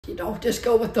You know, just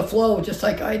go with the flow, just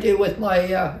like I do with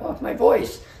my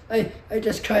voice. I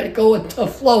just try to go with the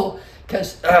flow,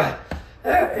 because I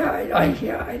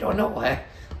don't know.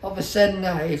 All of a sudden,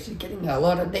 I'm getting a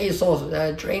lot of nasal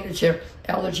drainage here,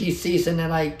 allergy season,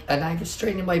 and I was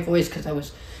straining my voice because I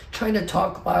was trying to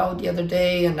talk loud the other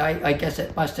day, and I guess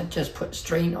it must have just put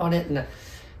strain on it, and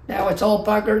now it's all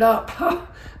buggered up.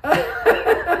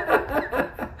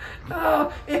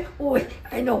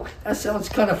 I know, that sounds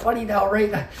kind of funny now,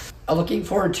 right? I'm looking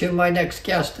forward to my next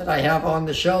guest that I have on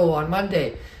the show on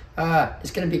Monday.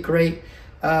 It's going to be great.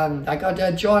 I got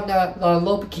John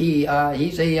Loeppky.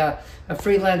 He's a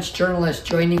freelance journalist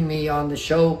joining me on the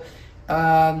show.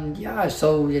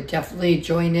 So you definitely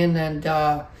join in. And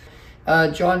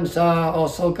John's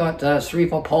also got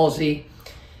cerebral palsy.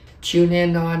 Tune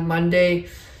in on Monday.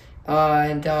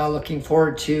 And looking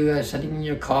forward to sending in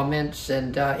your comments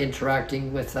and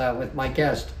interacting with my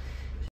guest.